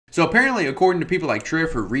So apparently, according to people like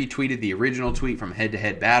Triff, who retweeted the original tweet from Head to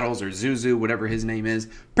Head Battles, or Zuzu, whatever his name is,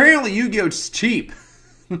 apparently Yu-Gi-Oh's cheap.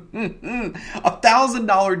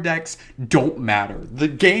 $1,000 decks don't matter. The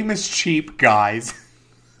game is cheap, guys.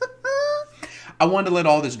 I wanted to let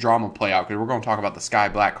all this drama play out because we're going to talk about the Sky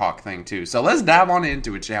Blackhawk thing too. So let's dive on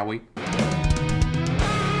into it, shall we?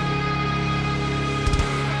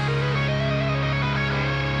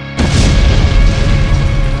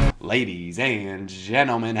 Ladies and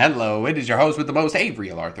gentlemen, hello. It is your host with the most, Avery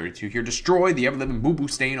LR32 here. Destroy the ever-living boo-boo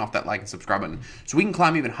stain off that like and subscribe button so we can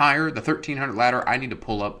climb even higher, the 1300 ladder. I need to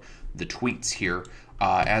pull up the tweets here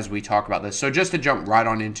as we talk about this. So just to jump right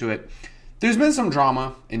on into it, there's been some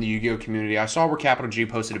drama in the Yu-Gi-Oh community. I saw where Capital G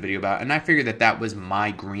posted a video about it, and I figured that that was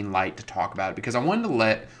my green light to talk about it because I wanted to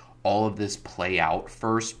let all of this play out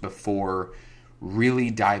first before really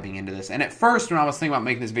diving into this. And at first, when I was thinking about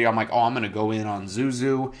making this video, I'm like, oh, I'm going to go in on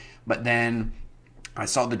Zuzu. But then I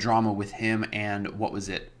saw the drama with him and what was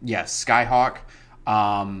it? Yes, Skyhawk,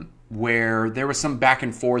 where there was some back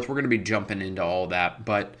and forth. We're going to be jumping into all that.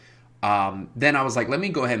 But then I was like, let me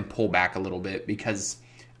go ahead and pull back a little bit because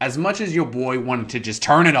as much as your boy wanted to just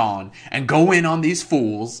turn it on and go in on these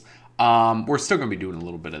fools, we're still going to be doing a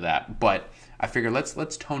little bit of that. But I figured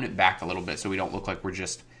let's tone it back a little bit so we don't look like we're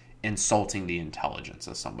just insulting the intelligence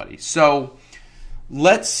of somebody. So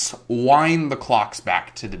let's wind the clocks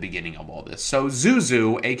back to the beginning of all this. So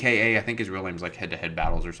Zuzu, a.k.a. I think his real name's like Head to Head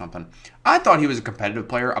Battles or something. I thought he was a competitive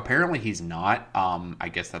player. Apparently he's not. I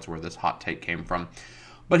guess that's where this hot take came from.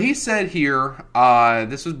 But he said here,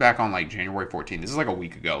 this was back on like January 14th. This is like a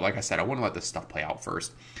week ago. Like I said, I want to let this stuff play out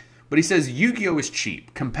first. But he says, Yu-Gi-Oh is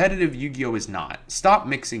cheap. Competitive Yu-Gi-Oh is not. Stop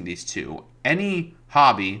mixing these two. Any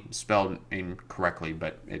hobby, spelled incorrectly,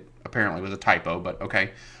 but it apparently was a typo, but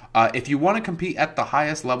okay. If you want to compete at the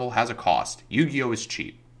highest level, has a cost. Yu-Gi-Oh is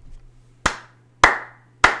cheap.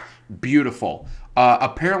 Beautiful.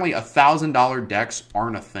 Apparently, $1,000 decks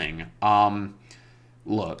aren't a thing.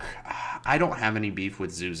 Look, I don't have any beef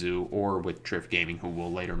with Zuzu or with Triff Gaming, who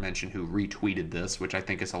we'll later mention, who retweeted this, which I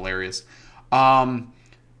think is hilarious.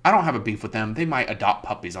 I don't have a beef with them. They might adopt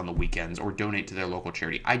puppies on the weekends or donate to their local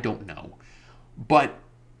charity. I don't know. But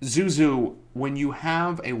Zuzu, when you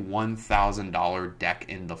have a $1,000 deck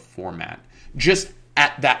in the format, just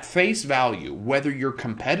at that face value, whether you're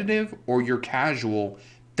competitive or you're casual,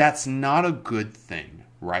 that's not a good thing,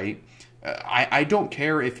 right? I don't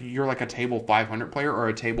care if you're like a table 500 player or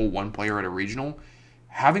a table 1 player at a regional.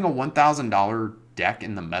 Having a $1,000 deck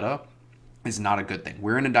in the meta is not a good thing.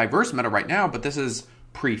 We're in a diverse meta right now, but this is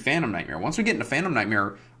pre-Phantom Nightmare. Once we get into Phantom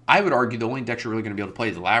Nightmare, I would argue the only decks you're really going to be able to play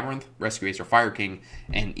is Labyrinth, Rescue Ace, or Fire King.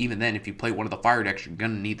 And even then, if you play one of the Fire decks, you're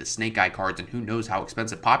going to need the Snake Eye cards. And who knows how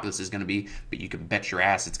expensive Populous is going to be. But you can bet your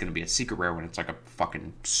ass it's going to be a secret rare when it's like a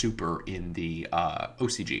fucking super in the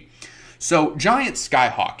OCG. So, Giant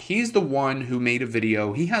Skyhawk, he's the one who made a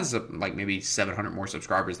video. He has like maybe 700 more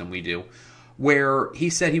subscribers than we do. Where he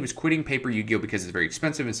said he was quitting paper Yu-Gi-Oh! Because it's very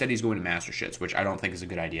expensive. Instead, he's going to Master Shits, which I don't think is a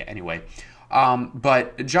good idea anyway.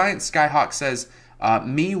 But Giant Skyhawk says,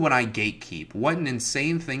 me when I gatekeep. What an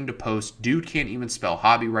insane thing to post. Dude can't even spell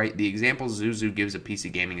hobby right. The example Zuzu gives of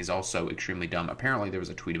PC gaming is also extremely dumb. Apparently, there was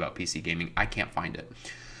a tweet about PC gaming. I can't find it.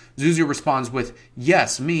 Zuzu responds with,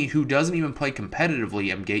 yes, me, who doesn't even play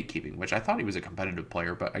competitively, am gatekeeping, which I thought he was a competitive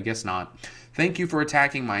player, but I guess not. Thank you for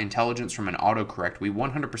attacking my intelligence from an autocorrect. We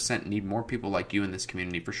 100% need more people like you in this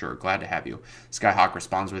community for sure. Glad to have you. Skyhawk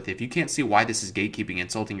responds with, if you can't see why this is gatekeeping,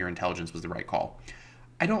 insulting your intelligence was the right call.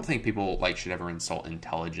 I don't think people like should ever insult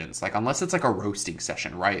intelligence, like unless it's like a roasting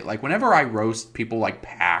session, right? Like whenever I roast people like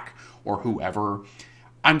Pac or whoever,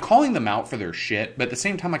 I'm calling them out for their shit, but at the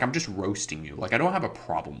same time, like, I'm just roasting you. Like, I don't have a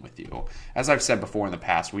problem with you. As I've said before in the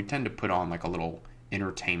past, we tend to put on, like, a little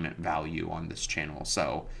entertainment value on this channel.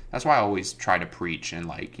 So that's why I always try to preach and,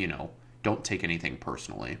 like, you know, don't take anything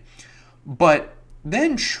personally. But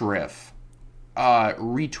then Triff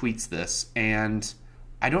retweets this, and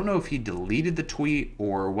I don't know if he deleted the tweet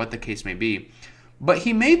or what the case may be, but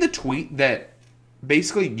he made the tweet that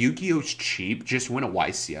basically Yu-Gi-Oh's cheap, just win a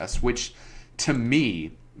YCS, which to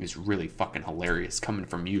me is really fucking hilarious coming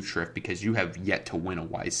from you, Triff, because you have yet to win a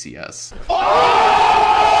YCS.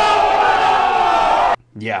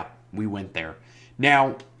 Yeah, we went there.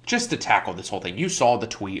 Now, just to tackle this whole thing, you saw the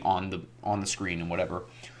tweet on the screen and whatever.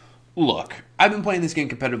 Look, I've been playing this game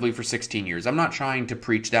competitively for 16 years. I'm not trying to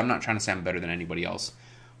preach that. I'm not trying to say I'm better than anybody else.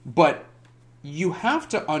 But you have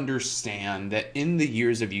to understand that in the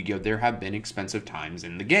years of Yu-Gi-Oh! There have been expensive times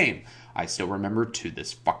in the game. I still remember to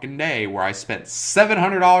this fucking day where I spent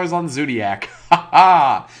 $700 on Zodiac.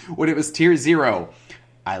 When it was tier 0.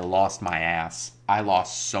 I lost my ass. I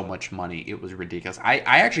lost so much money. It was ridiculous. I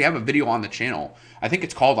actually have a video on the channel. I think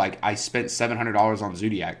it's called, like, I spent $700 on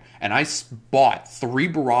Zodiac. And I bought 3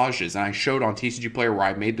 barrages. And I showed on TCG Player where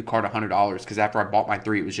I made the card $100. Because after I bought my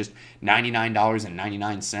 3, it was just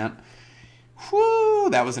 $99.99. Whew,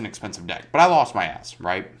 that was an expensive deck. But I lost my ass,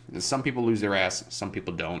 right? Some people lose their ass. Some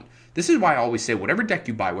people don't. This is why I always say, whatever deck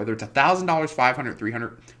you buy, whether it's $1,000, $500,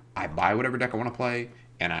 $300, I buy whatever deck I want to play.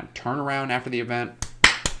 And I turn around after the event,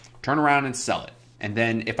 turn around and sell it. And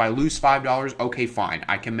then if I lose $5, okay, fine.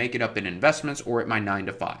 I can make it up in investments or at my 9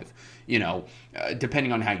 to 5,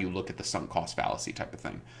 depending on how you look at the sunk cost fallacy type of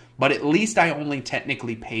thing. But at least I only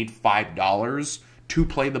technically paid $5 to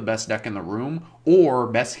play the best deck in the room, or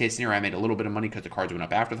best case scenario, I made a little bit of money because the cards went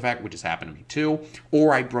up after the fact, which has happened to me too,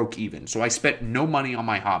 or I broke even. So I spent no money on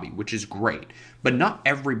my hobby, which is great. But not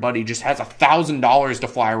everybody just has $1,000 to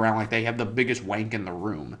fly around like they have the biggest wank in the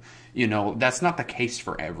room. That's not the case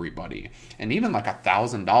for everybody. And even like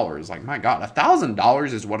 $1,000, like, my God,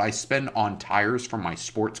 $1,000 is what I spend on tires for my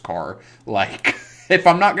sports car. Like, if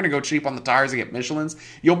I'm not going to go cheap on the tires and get Michelin's,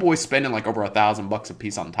 your boy's spending like over $1,000 a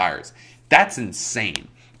piece on tires. That's insane.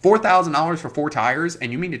 $4,000 for 4 tires,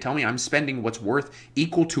 and you mean to tell me I'm spending what's worth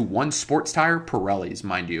equal to 1 sports tire? Pirellis,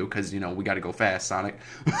 mind you, because, we got to go fast, Sonic.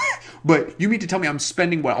 But you mean to tell me I'm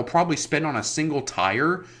spending what I'll probably spend on a single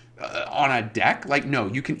tire on a deck? Like, no,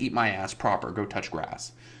 you can eat my ass proper. Go touch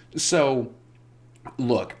grass. So,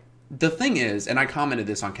 look, the thing is, and I commented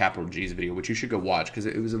this on Capital G's video, which you should go watch because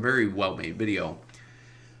it was a very well-made video.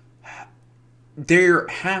 They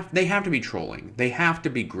have to be trolling. They have to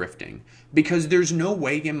be grifting. Because there's no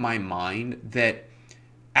way in my mind that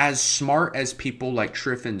as smart as people like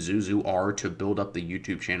Triff and Zuzu are to build up the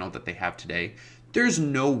YouTube channel that they have today, there's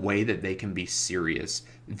no way that they can be serious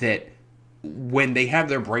that when they have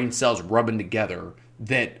their brain cells rubbing together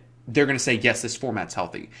that they're going to say, yes, this format's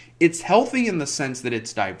healthy. It's healthy in the sense that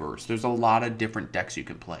it's diverse. There's a lot of different decks you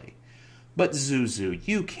can play. But Zuzu,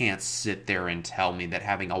 you can't sit there and tell me that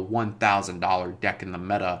having a $1,000 deck in the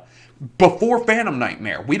meta before Phantom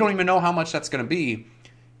Nightmare, we don't even know how much that's going to be.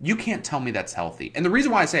 You can't tell me that's healthy. And the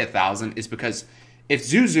reason why I say 1,000 is because if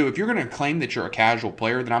you're going to claim that you're a casual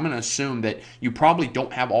player, then I'm going to assume that you probably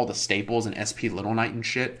don't have all the staples and SP Little Knight and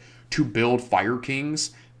shit to build Fire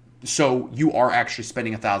Kings. So you are actually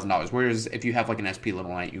spending $1,000. Whereas if you have like an SP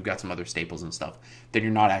Little Knight, you've got some other staples and stuff, then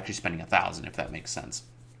you're not actually spending $1,000, if that makes sense.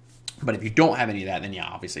 But if you don't have any of that, then yeah,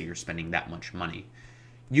 obviously you're spending that much money.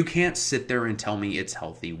 You can't sit there and tell me it's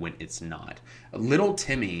healthy when it's not. Little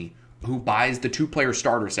Timmy, who buys the 2-player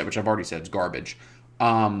starter set, which I've already said is garbage,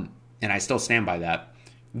 and I still stand by that,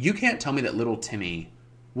 you can't tell me that Little Timmy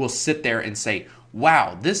will sit there and say,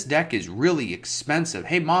 wow, this deck is really expensive.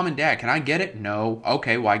 Hey, Mom and Dad, can I get it? No.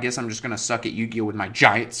 Okay, well, I guess I'm just going to suck at Yu-Gi-Oh! With my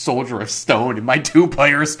giant Soldier of Stone and my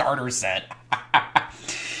 2-player starter set.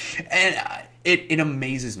 And it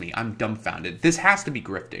amazes me. I'm dumbfounded. This has to be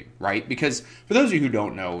grifting, right? Because for those of you who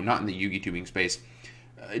don't know, not in the Yugitubing space,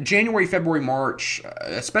 January, February, March,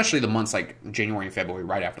 especially the months like January and February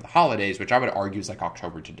right after the holidays, which I would argue is like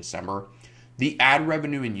October to December, the ad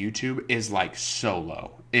revenue in YouTube is like so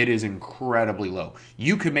low. It is incredibly low.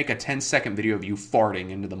 You could make a 10-second video of you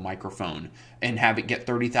farting into the microphone and have it get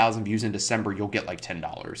 30,000 views in December, you'll get like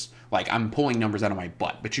 $10. Like, I'm pulling numbers out of my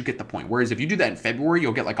butt, but you get the point. Whereas if you do that in February,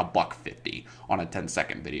 you'll get like $1.50 on a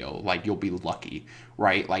 10-second video. Like, you'll be lucky,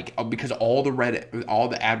 right? Like, because all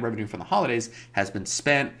the ad revenue from the holidays has been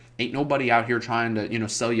spent. Ain't nobody out here trying to,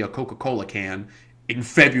 sell you a Coca-Cola can in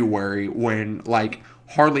February when, like,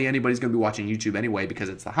 hardly anybody's going to be watching YouTube anyway because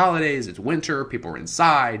it's the holidays, it's winter, people are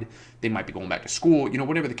inside, they might be going back to school,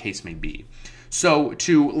 whatever the case may be. So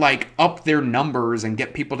to, like, up their numbers and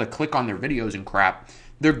get people to click on their videos and crap,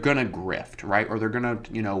 they're going to grift, right? Or they're going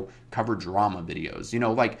to, cover drama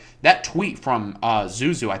videos. Like, that tweet from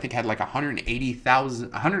Zuzu, I think, had like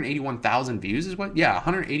 181,000 views is what? Yeah,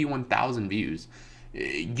 181,000 views.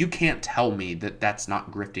 You can't tell me that that's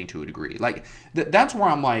not grifting to a degree. Like, that's where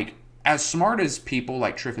I'm like, as smart as people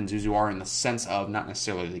like Triff and Zuzu are in the sense of not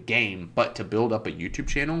necessarily the game, but to build up a YouTube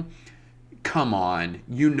channel, come on,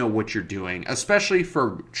 you know what you're doing. Especially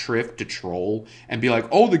for Triff to troll and be like,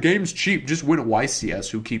 oh, the game's cheap, just win a YCS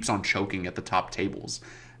who keeps on choking at the top tables.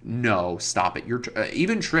 No, stop it.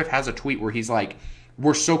 Even Triff has a tweet where he's like,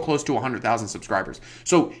 we're so close to 100,000 subscribers.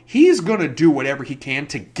 So he's going to do whatever he can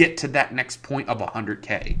to get to that next point of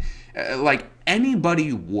 100K. Like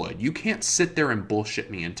anybody would. You can't sit there and bullshit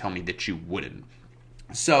me and tell me that you wouldn't.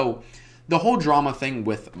 So the whole drama thing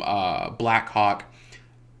with Blackhawk,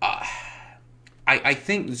 I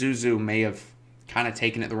think Zuzu may have kind of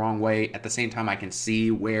taken it the wrong way. At the same time, I can see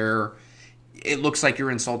where it looks like you're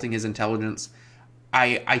insulting his intelligence.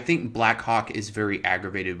 I think Blackhawk is very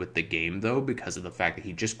aggravated with the game, though, because of the fact that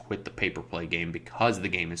he just quit the pay-per-play game because the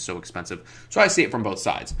game is so expensive. So I see it from both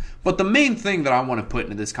sides. But the main thing that I want to put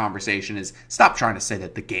into this conversation is stop trying to say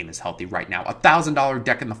that the game is healthy right now. $1,000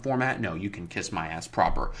 deck in the format? No, you can kiss my ass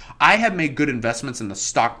proper. I have made good investments in the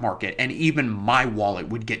stock market, and even my wallet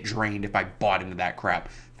would get drained if I bought into that crap.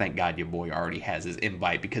 Thank God your boy already has his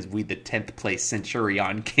invite because we the 10th place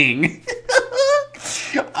Centurion King.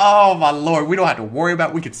 Oh my lord, we don't have to worry about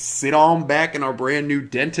it. We could sit on back in our brand new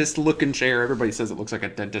dentist looking chair. Everybody says it looks like a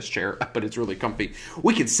dentist chair, but it's really comfy.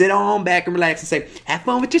 We can sit on back and relax and say, have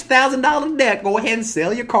fun with your $1,000 deck. Go ahead and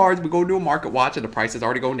sell your cards. We go do a market watch and the price is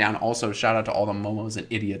already going down. Also, shout out to all the momos and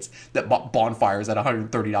idiots that bought bonfires at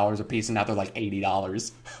 $130 a piece and now they're like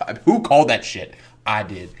 $80. Who called that shit? I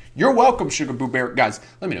did. You're welcome, Sugar Boo Bear. Guys,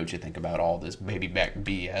 let me know what you think about all this baby back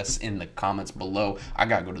BS in the comments below. I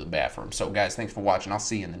gotta go to the bathroom. So, guys, thanks for watching. I'll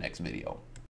see you in the next video.